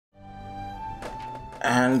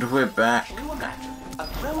And we're back. Can you imagine a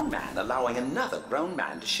grown man allowing another grown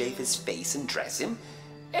man to shave his face and dress him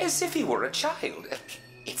as if he were a child?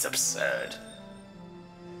 It's absurd.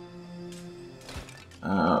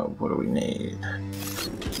 What do we need?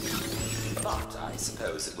 But I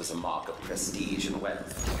suppose it was a mark of prestige and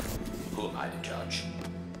wealth. Who am I to judge?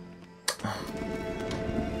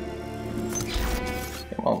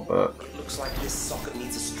 Come on, book. It looks like this socket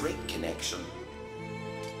needs a straight connection.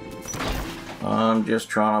 I'm just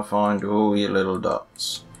trying to find all your little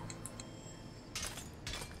dots.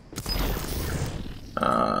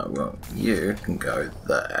 Well, you can go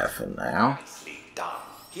there for now. Nicely done.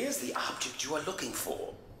 Here's the object you are looking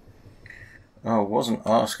for. I wasn't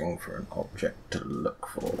asking for an object to look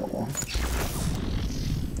for.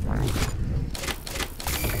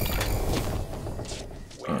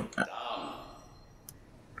 Well done.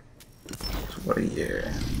 So what are you?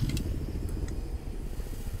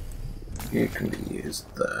 You can be used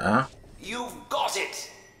there. You've got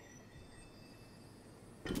it!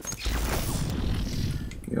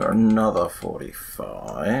 You're another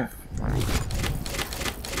 45.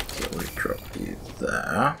 So we drop you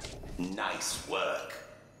there. Nice work.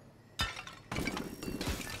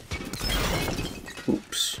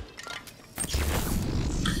 Oops.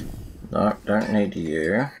 No, don't need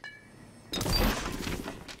you.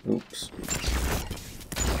 Oops.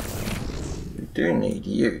 We do need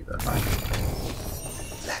you, though.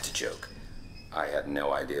 That's a joke. I had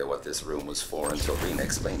no idea what this room was for until Rena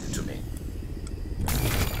explained it to me.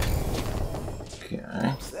 Okay.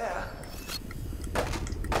 What's there?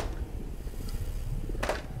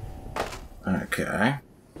 Okay.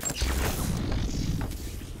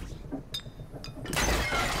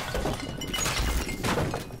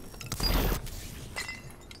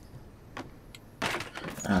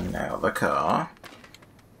 And now the car.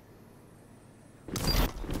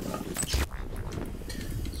 That's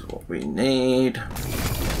what we need.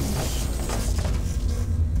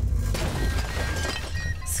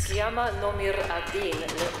 Схема номер 1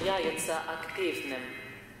 является активным.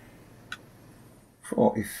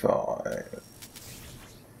 45.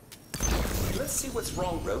 Let's see what's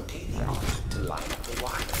wrong. Rotate the object to line up the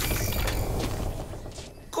wires.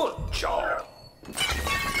 Good job.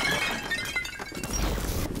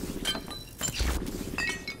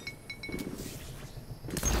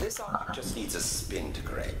 This object just needs a spin to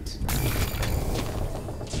correct.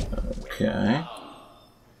 Okay.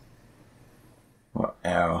 What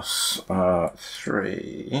else?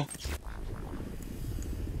 3.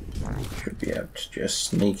 Should be able to just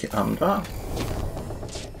sneak it under.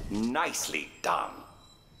 Nicely done.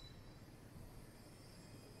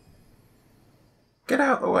 Get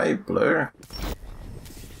out of the way, Blue.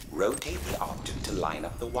 Rotate the object to line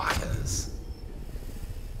up the wires.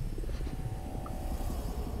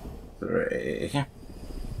 3.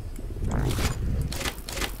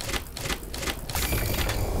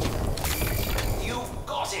 You've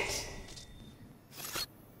got it.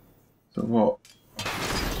 So what?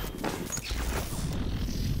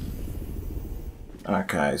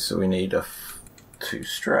 Okay, so we need 2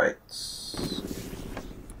 straights.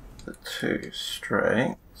 The 2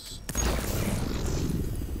 straights.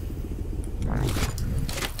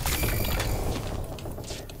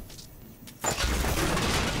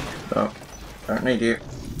 Oh, don't need you.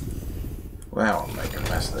 Wow, I'm making a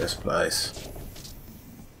mess of this place.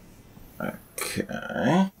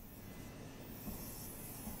 Okay.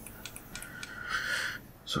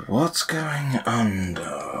 So what's going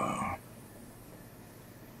under?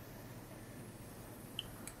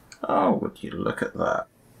 Oh, would you look at that?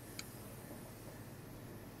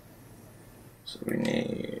 So we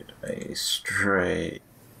need a straight.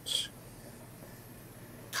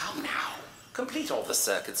 Come now. Complete all the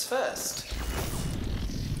circuits first.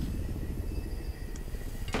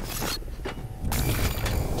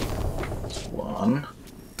 That's 1.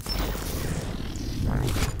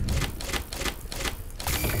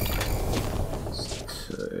 That's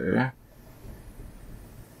 2.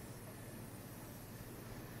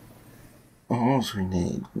 All we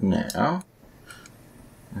need now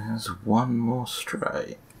is 1 more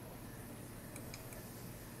straight.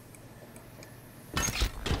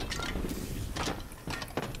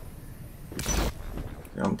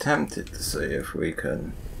 I'm tempted to see if we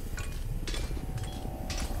can,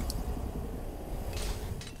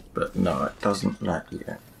 but no, it doesn't let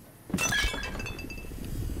you.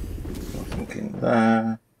 Nothing in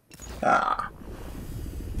there. Ah.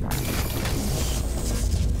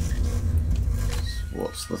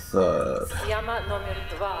 What's the third? Схема номер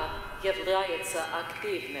 2 является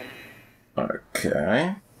активным.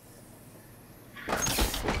 Okay.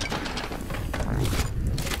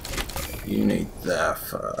 you need there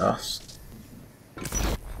first.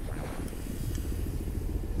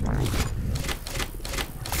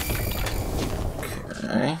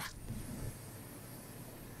 Okay.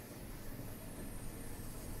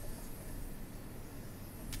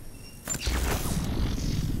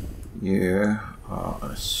 You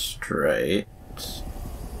are straight,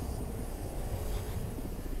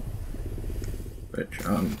 which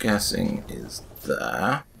I'm guessing is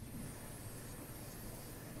there.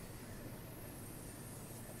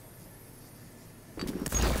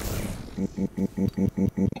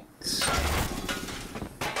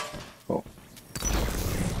 Oh.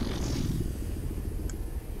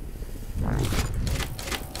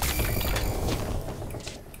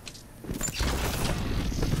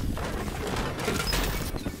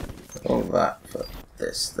 All that for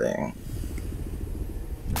this thing.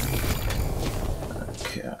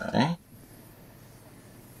 Okay.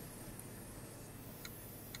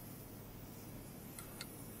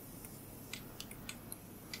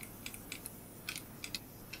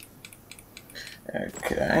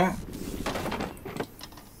 Okay.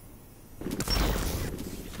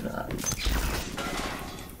 Right.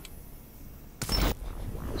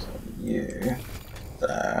 So you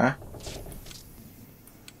there.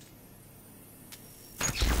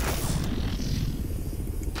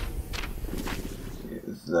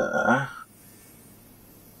 You there.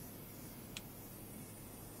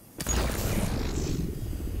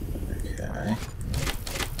 Okay.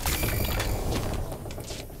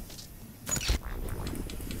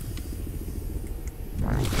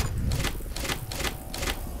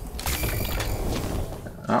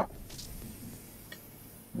 Oh.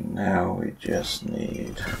 Now we just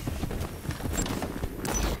need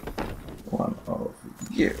one of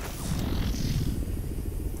you.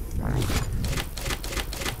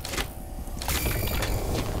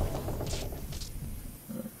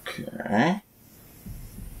 Okay.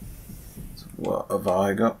 So what have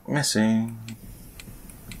I got missing?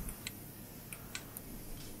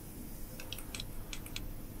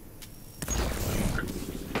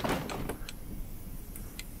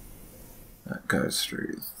 That goes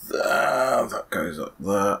through there, that goes up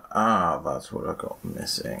there. Ah, that's what I got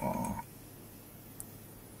missing.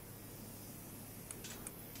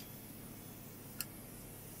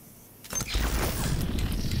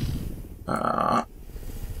 Oh.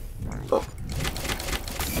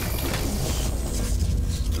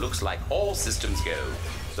 Looks like all systems go.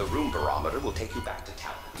 The room barometer will take you back to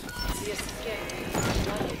Talbot.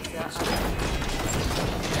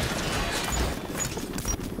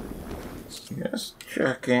 Just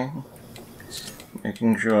checking.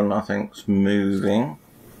 Making sure nothing's moving.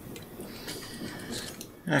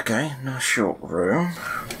 Okay, nice short room.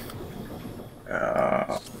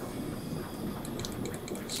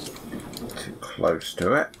 Too close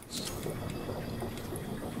to it.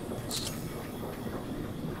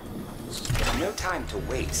 No time to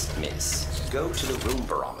waste, miss. Go to the room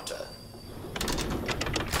barometer.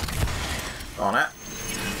 On it.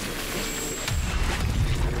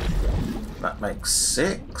 That makes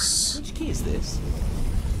 6. Which key is this?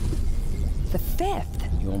 The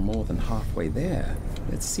 5th. You're more than halfway there.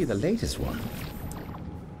 Let's see the latest one.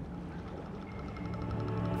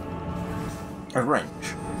 A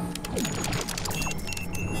wrench.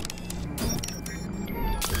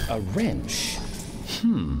 A wrench?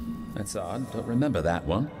 That's odd. Don't remember that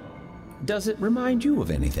one. Does it remind you of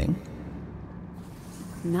anything?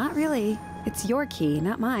 Not really. It's your key,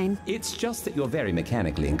 not mine. It's just that you're very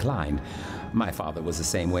mechanically inclined. My father was the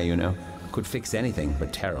same way, you know. Could fix anything,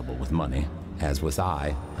 but terrible with money. As was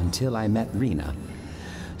I, until I met Rena.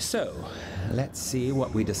 So, let's see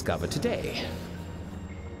what we discover today.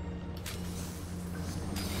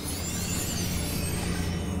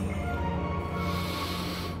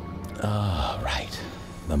 Ah, right.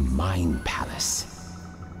 The Mind Palace.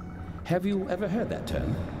 Have you ever heard that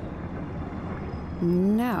term?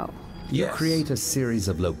 No. You Yes. create a series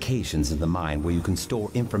of locations in the mind where you can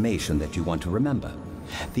store information that you want to remember.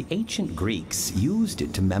 The ancient Greeks used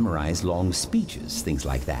it to memorize long speeches, things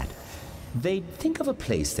like that. They'd think of a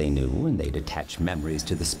place they knew and they'd attach memories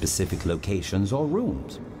to the specific locations or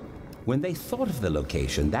rooms. When they thought of the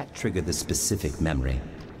location, that triggered the specific memory.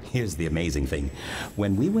 Here's the amazing thing.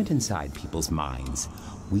 When we went inside people's minds,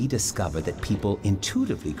 we discovered that people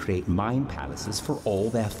intuitively create mind palaces for all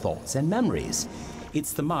their thoughts and memories.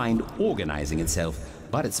 It's the mind organizing itself,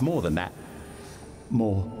 but it's more than that.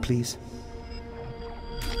 More, please.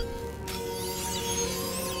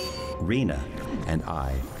 Rena and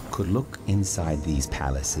I could look inside these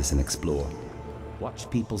palaces and explore. Watch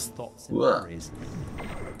people's thoughts and What? memories.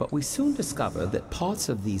 But we soon discovered that parts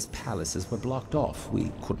of these palaces were blocked off.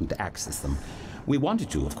 We couldn't access them. We wanted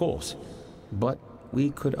to, of course, but we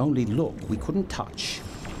could only look. We couldn't touch.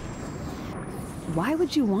 Why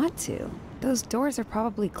would you want to? Those doors are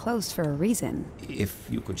probably closed for a reason. If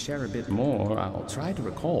you could share a bit more, I'll try to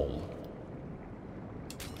recall.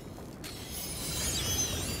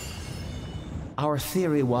 Our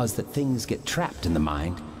theory was that things get trapped in the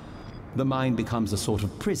mind. The mind becomes a sort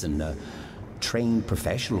of prison. A trained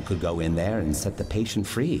professional could go in there and set the patient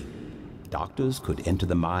free. Doctors could enter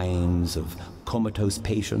the minds of comatose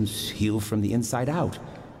patients, heal from the inside out.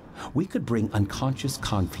 We could bring unconscious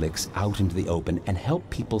conflicts out into the open and help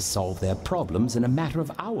people solve their problems in a matter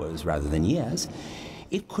of hours rather than years.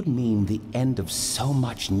 It could mean the end of so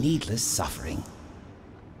much needless suffering.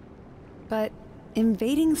 But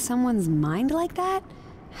invading someone's mind like that?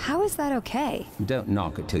 How is that okay? Don't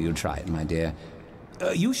knock it till you try it, my dear.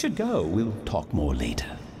 You should go. We'll talk more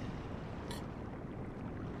later.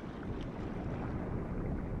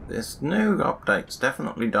 This new update's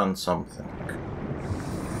definitely done something.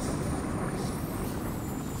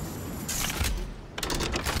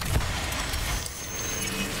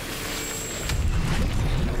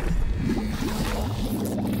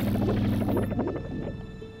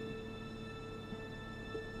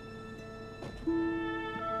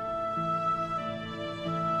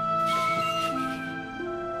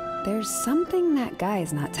 There's something that guy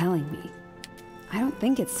is not telling me. I don't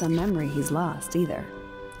think it's some memory he's lost either.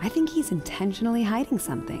 I think he's intentionally hiding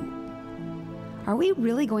something. Are we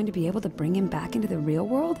really going to be able to bring him back into the real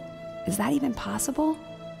world? Is that even possible?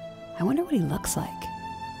 I wonder what he looks like.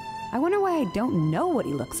 I wonder why I don't know what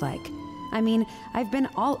he looks like. I mean, I've been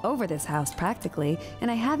all over this house practically, and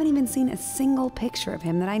I haven't even seen a single picture of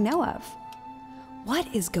him that I know of. What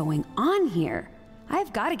is going on here?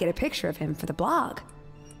 I've got to get a picture of him for the blog.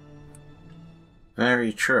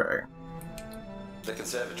 Very true. The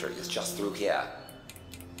conservatory is just through here.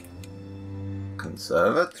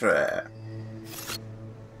 Conservatory.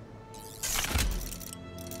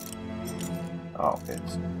 Oh,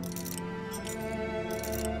 it's...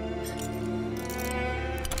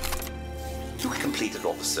 You completed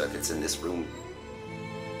all the circuits in this room.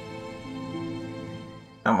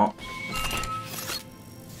 Come on.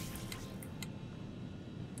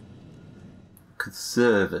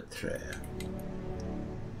 Conservatory.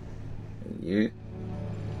 You.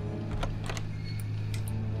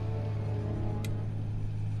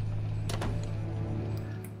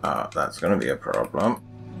 Ah, that's going to be a problem.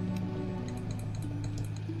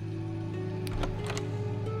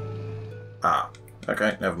 Ah,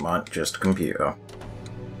 okay, never mind, just a computer.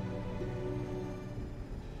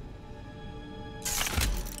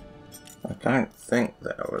 I don't think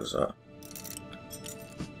there was a...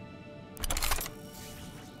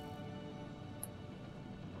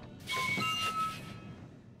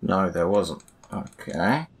 No, there wasn't.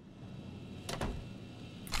 Okay.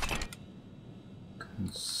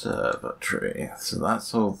 Conservatory. So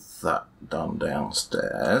that's all that done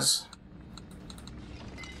downstairs.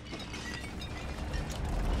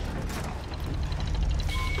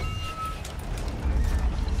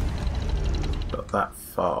 Got that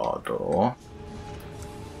far door.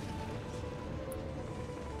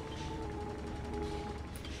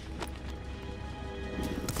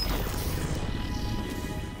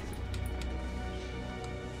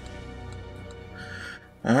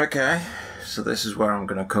 Okay, so this is where I'm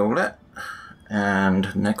going to call it,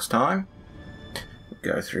 and next time,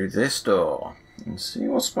 we'll go through this door and see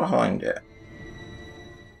what's behind it.